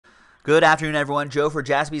Good afternoon, everyone. Joe for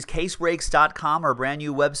JaspysCaseBreaks.com, our brand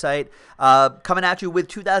new website. Coming at you with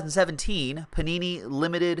 2017 Panini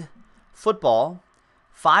Limited Football,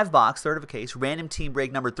 5-box, third of a case, random team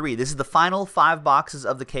break number 3. This is the final 5 boxes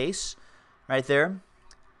of the case, right there.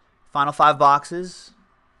 Final 5 boxes.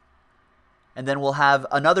 And then we'll have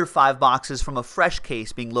another 5 boxes from a fresh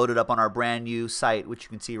case being loaded up on our brand new site, which you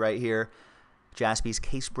can see right here,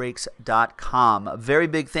 JaspysCaseBreaks.com. A very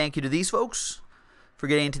big thank you to these folks for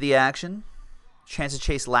getting into the action. Chance to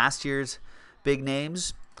chase last year's big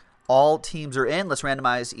names. All teams are in. Let's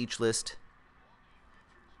randomize each list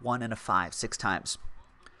 1 and a 5, 6 times.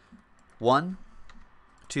 1,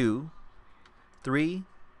 2, 3,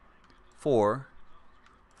 4,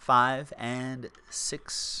 5, and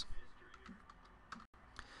 6.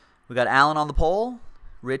 We got Alan on the pole,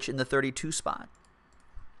 Rich in the 32 spot.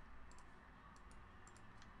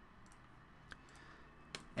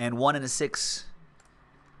 And 1 and a 6.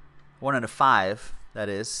 1 and a 5, that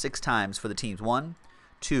is, 6 times for the teams. 1,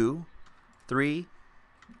 2, 3,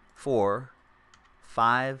 4,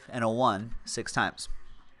 5, and a 1, 6 times.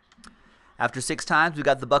 After 6 times, we've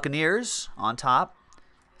got the Buccaneers on top,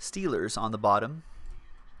 Steelers on the bottom.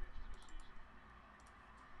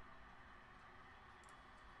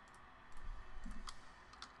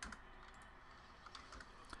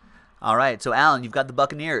 All right, so Alan, you've got the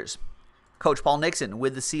Buccaneers. Coach Paul Nixon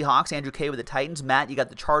with the Seahawks, Andrew K with the Titans, Matt, you got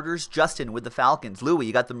the Chargers, Justin with the Falcons, Louie,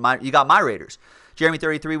 you got my Raiders, Jeremy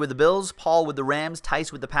 33 with the Bills, Paul with the Rams,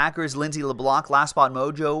 Tice with the Packers, Lindsey LeBlanc, Last Spot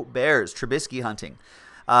Mojo, Bears, Trubisky hunting.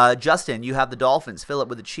 Justin, you have the Dolphins, Philip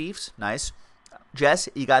with the Chiefs, nice. Jess,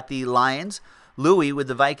 you got the Lions, Louie with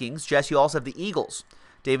the Vikings, Jess, you also have the Eagles.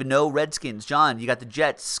 David, no, Redskins. John, you got the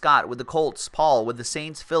Jets. Scott with the Colts. Paul with the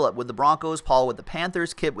Saints. Philip with the Broncos. Paul with the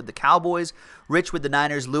Panthers. Kip with the Cowboys. Rich with the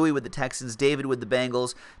Niners. Louie with the Texans. David with the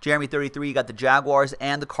Bengals. Jeremy 33, you got the Jaguars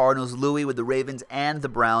and the Cardinals. Louie with the Ravens and the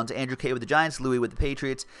Browns. Andrew K with the Giants. Louie with the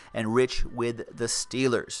Patriots. And Rich with the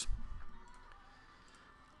Steelers.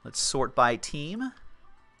 Let's sort by team.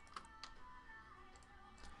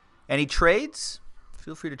 Any trades?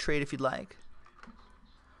 Feel free to trade if you'd like.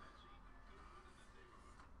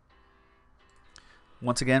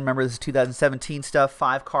 Once again, remember this is 2017 stuff.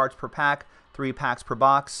 5 cards per pack, 3 packs per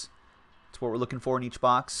box. That's what we're looking for in each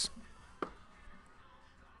box.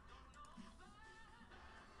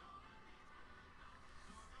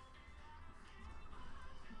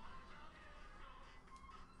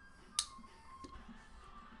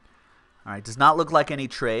 All right, does not look like any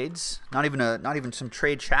trades. Not even some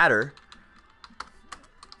trade chatter.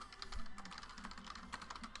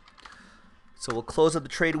 So we'll close up the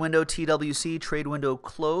trade window, TWC, trade window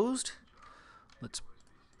closed. Let's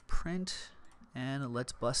print and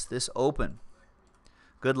let's bust this open.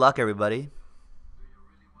 Good luck, everybody.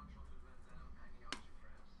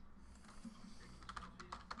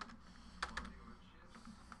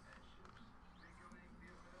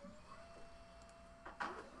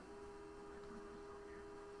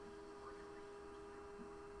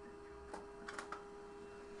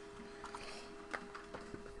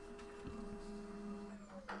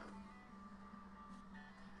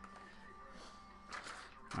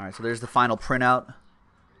 All right, so there's the final printout.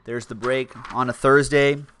 There's the break on a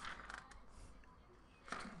Thursday.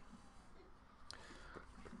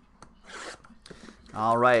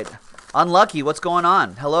 All right. Unlucky, what's going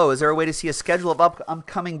on? Hello, is there a way to see a schedule of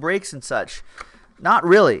upcoming breaks and such? Not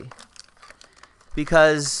really,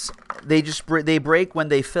 because they break when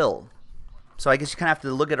they fill. So I guess you kind of have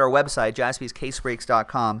to look at our website,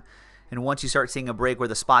 JaspysCaseBreaks.com, and once you start seeing a break where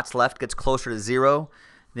the spots left gets closer to 0,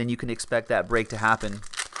 then you can expect that break to happen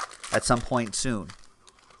at some point soon.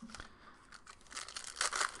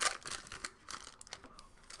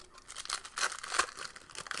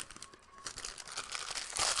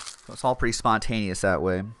 So it's all pretty spontaneous that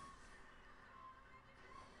way.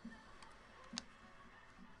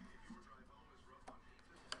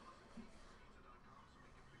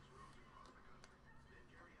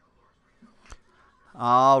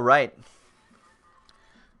 All right.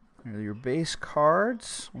 Here are your base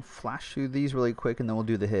cards. We'll flash through these really quick and then we'll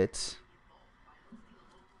do the hits.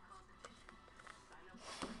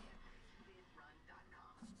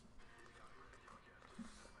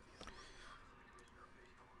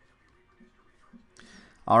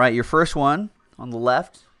 All right, your first one on the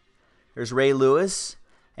left, there's Ray Lewis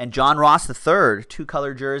and John Ross III,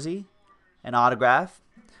 2-color jersey and autograph.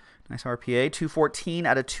 Nice RPA, 214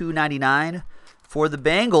 out of 299 for the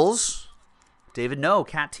Bengals. David, no,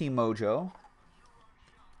 Cat Team Mojo.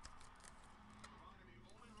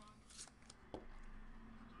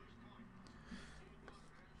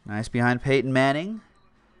 Nice behind Peyton Manning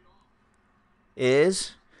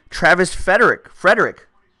is Travis Frederick.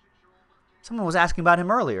 Someone was asking about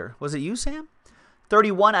him earlier. Was it you, Sam?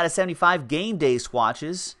 31 out of 75 game day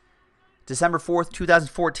swatches. December 4th,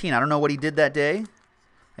 2014. I don't know what he did that day.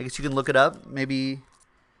 I guess you can look it up. Maybe,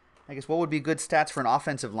 I guess what would be good stats for an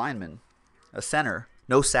offensive lineman? A center.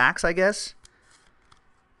 No sacks, I guess.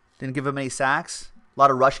 Didn't give him any sacks. A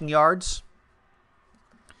lot of rushing yards.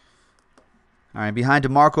 All right, behind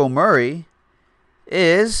DeMarco Murray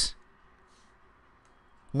is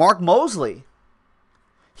Mark Mosley.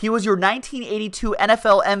 He was your 1982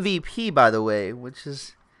 NFL MVP, by the way, which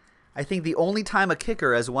is, I think, the only time a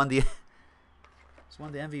kicker has won the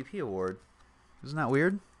MVP award. Isn't that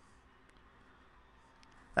weird?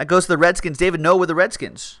 That goes to the Redskins. David No with the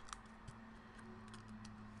Redskins.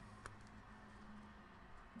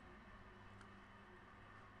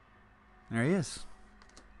 There he is.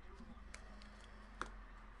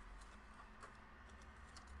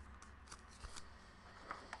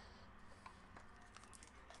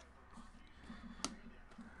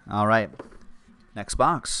 All right. Next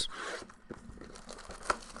box.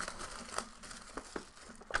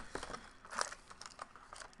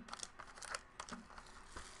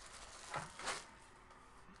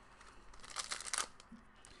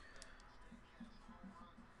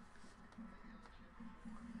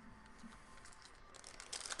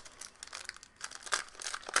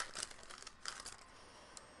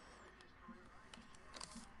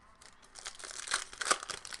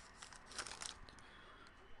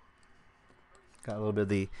 Got a little bit of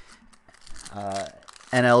the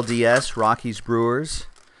NLDS, Rockies Brewers,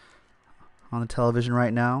 on the television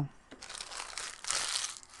right now.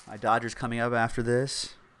 My Dodgers coming up after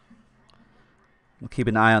this. We'll keep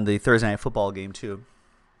an eye on the Thursday Night Football game, too.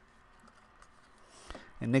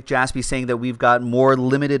 And Nick Jaspys saying that we've got more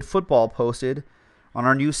limited football posted on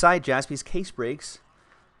our new site,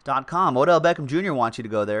 JaspysCaseBreaks.com. Odell Beckham Jr. wants you to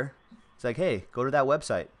go there. It's like, hey, go to that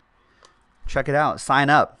website. Check it out. Sign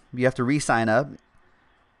up. You have to re-sign up.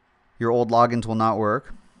 Your old logins will not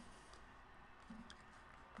work.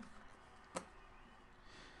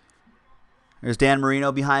 There's Dan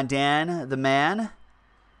Marino behind Dan, the man.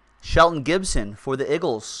 Shelton Gibson for the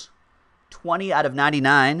Eagles. 20 out of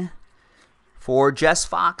 99 for Jess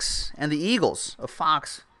Fox and the Eagles. A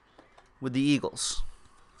Fox with the Eagles.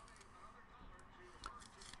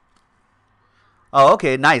 Oh,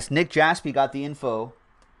 okay, nice. Nick Jaspy got the info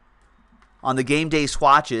on the game day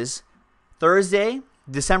swatches. Thursday,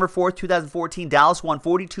 December 4th, 2014, Dallas won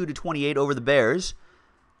 42-28 over the Bears.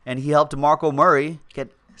 And he helped DeMarco Murray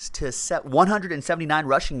get to set 179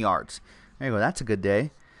 rushing yards. There you go. That's a good day.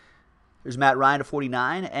 There's Matt Ryan to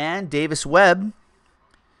 49. And Davis Webb.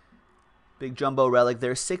 Big jumbo relic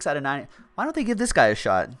there. 6 out of 9. Why don't they give this guy a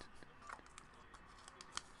shot?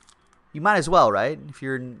 You might as well, right? If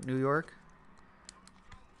you're in New York.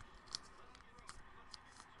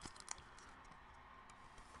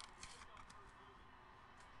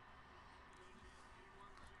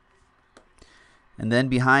 And then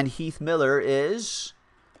behind Heath Miller is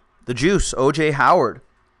the Juice, O.J. Howard.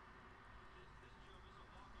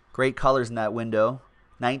 Great colors in that window.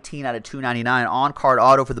 19 out of 299 on-card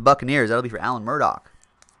auto for the Buccaneers. That'll be for Alan Murdoch.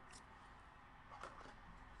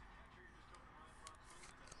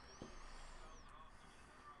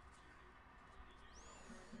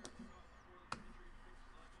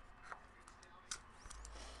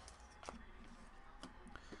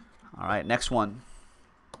 All right, next one.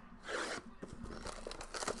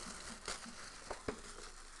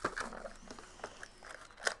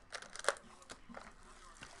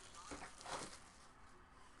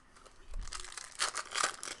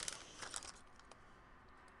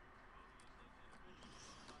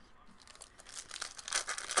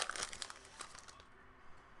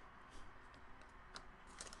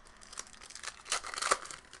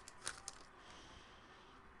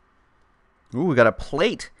 Ooh, we got a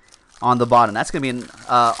plate on the bottom. That's going to be an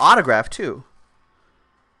autograph, too.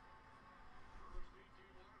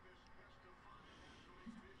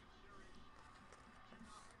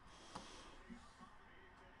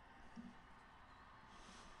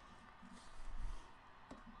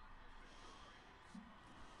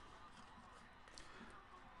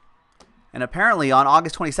 And apparently on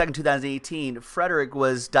August 22nd, 2018, Frederick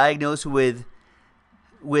was diagnosed with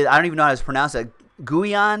I don't even know how to pronounce it,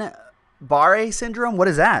 Guillain-Barré syndrome? What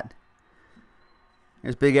is that?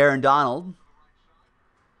 There's Big Aaron Donald.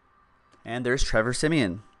 And there's Trevor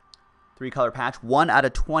Siemian. 3-color patch. 1 out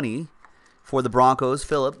of 20 for the Broncos.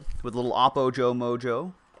 Phillip with a little Oppo Joe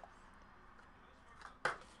Mojo.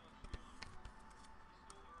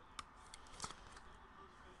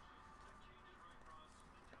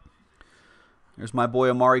 There's my boy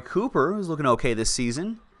Amari Cooper, who's looking okay this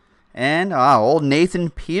season. And old Nathan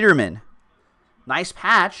Peterman. Nice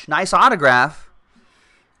patch, nice autograph.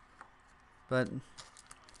 But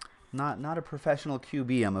not a professional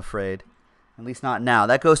QB, I'm afraid. At least not now.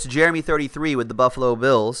 That goes to Jeremy 33 with the Buffalo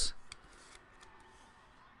Bills.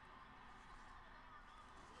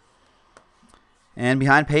 And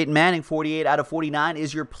behind Peyton Manning, 48 out of 49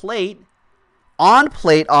 is your plate.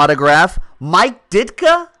 On-plate autograph, Mike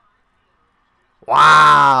Ditka.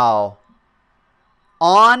 Wow.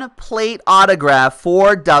 On-plate autograph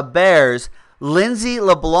for the Bears, Lindsey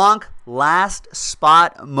LeBlanc, last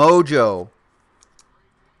spot mojo.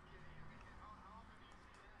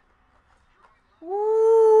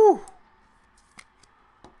 Woo.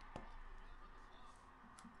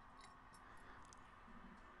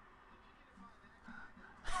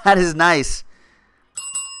 That is nice.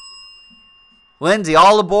 Lindsey,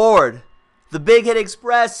 all aboard. The Big Hit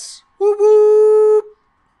Express. Woo woo.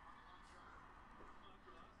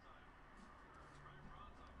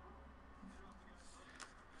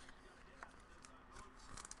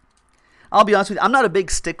 I'll be honest with you, I'm not a big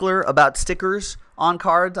stickler about stickers on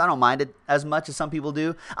cards. I don't mind it as much as some people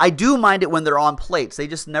do. I do mind it when they're on plates. They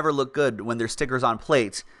just never look good when they're stickers on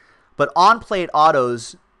plates. But on-plate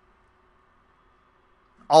autos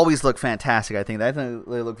always look fantastic, I think. I think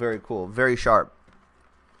they look very cool, very sharp.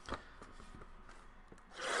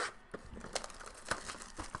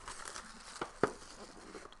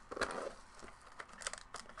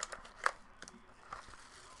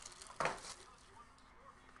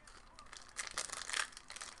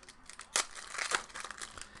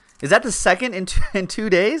 Is that the second in 2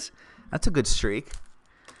 days? That's a good streak.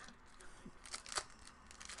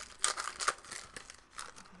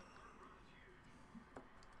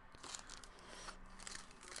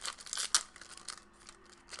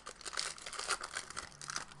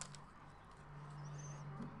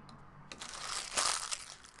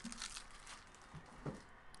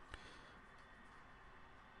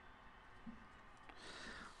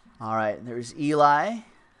 All right, there's Eli.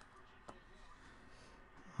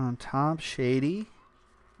 On top, Shady.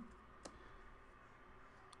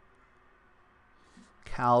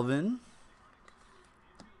 Calvin.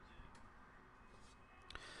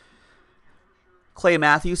 Clay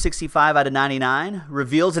Matthews, 65 out of 99.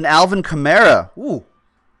 Reveals an Alvin Kamara. Ooh,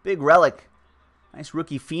 big relic. Nice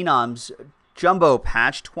rookie phenoms. Jumbo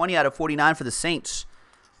patch, 20 out of 49 for the Saints.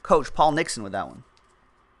 Coach Paul Nixon with that one.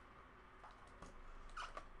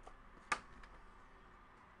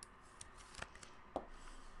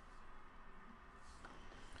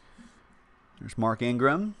 There's Mark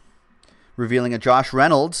Ingram, revealing a Josh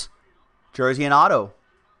Reynolds jersey and auto.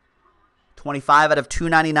 25 out of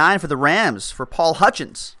 299 for the Rams for Paul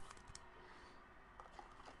Hutchins.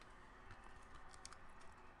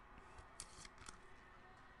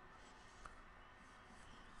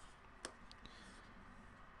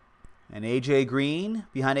 And A.J. Green.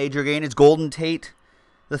 Behind A.J. Green is Golden Tate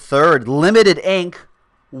the third. Limited ink.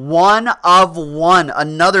 1 of 1.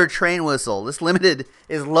 Another train whistle. This limited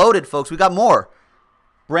is loaded, folks. We got more.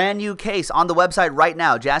 Brand new case on the website right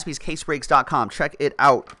now. JaspysCaseBreaks.com. Check it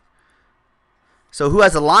out. So who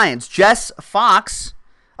has the Lions? Jess Fox.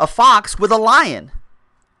 A fox with a lion.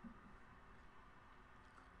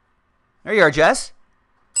 There you are, Jess.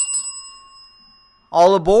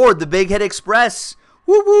 All aboard the Big Hit Express.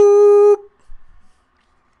 Whoop whoop.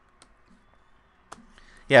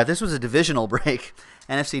 Yeah, if this was a divisional break,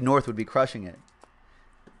 NFC North would be crushing it.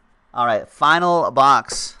 All right, final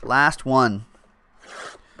box. Last one.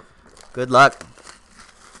 Good luck.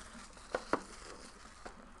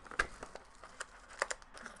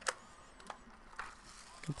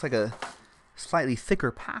 Looks like a slightly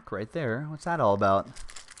thicker pack right there. What's that all about?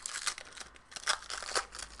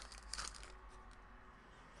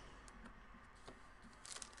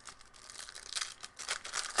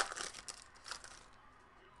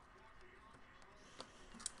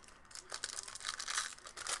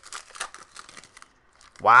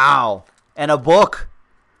 Wow. And a book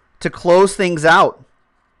to close things out.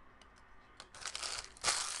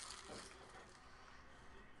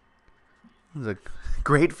 There's a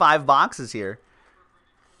great 5 boxes here.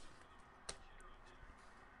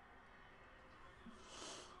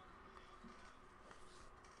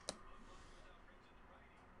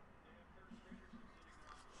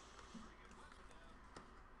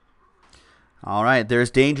 All right,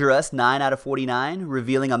 there's Dangerous, 9 out of 49,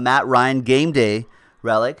 revealing a Matt Ryan Game Day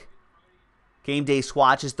relic. Game Day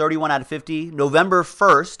swatch is 31 out of 50, November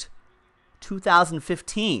 1st,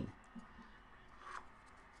 2015.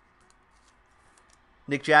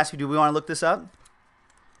 Nick Jaspy, do we want to look this up?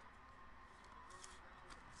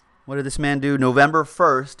 What did this man do? November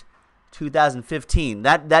 1st, 2015.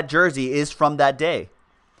 That jersey is from that day.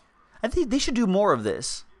 I think they should do more of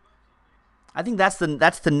this. I think that's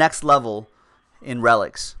the next level in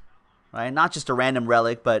relics, right? Not just a random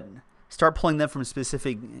relic, but start pulling them from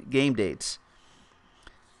specific game dates.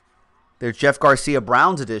 There's Jeff Garcia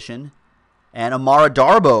Browns edition and Amara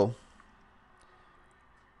Darboh.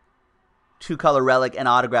 2-color relic and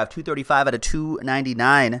autograph. 235 out of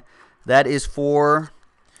 299. That is for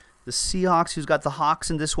the Seahawks. Who's got the Hawks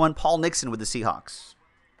in this one? Paul Nixon with the Seahawks.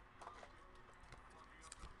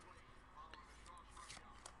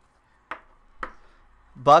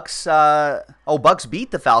 Bucks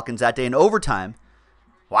beat the Falcons that day in overtime.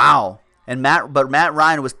 Wow. And Matt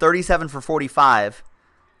Ryan was 37 for 45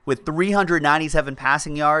 with 397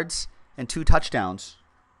 passing yards and 2 touchdowns.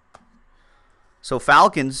 So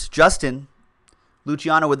Falcons, Justin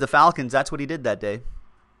Luciano with the Falcons, that's what he did that day.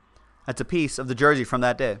 That's a piece of the jersey from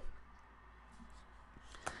that day.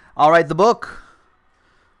 All right, the book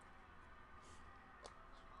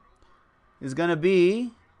is going to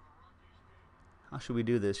be, how should we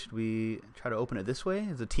do this? Should we try to open it this way?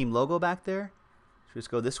 Is the team logo back there? Should we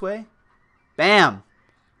just go this way? Bam!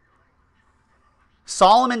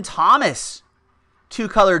 Solomon Thomas,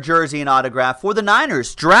 2-color jersey and autograph for the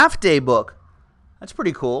Niners. Draft day book. That's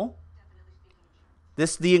pretty cool.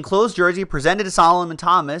 The enclosed jersey presented to Solomon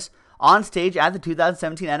Thomas on stage at the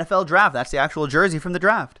 2017 NFL Draft. That's the actual jersey from the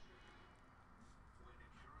draft.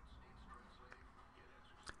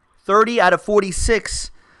 30 out of 46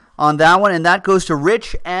 on that one, and that goes to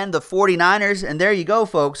Rich and the 49ers. And there you go,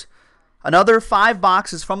 folks. Another 5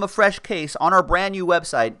 boxes from a fresh case on our brand new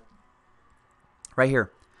website. Right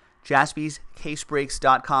here,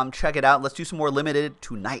 JaspysCaseBreaks.com. Check it out. Let's do some more limited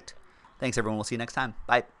tonight. Thanks, everyone. We'll see you next time.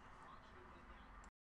 Bye.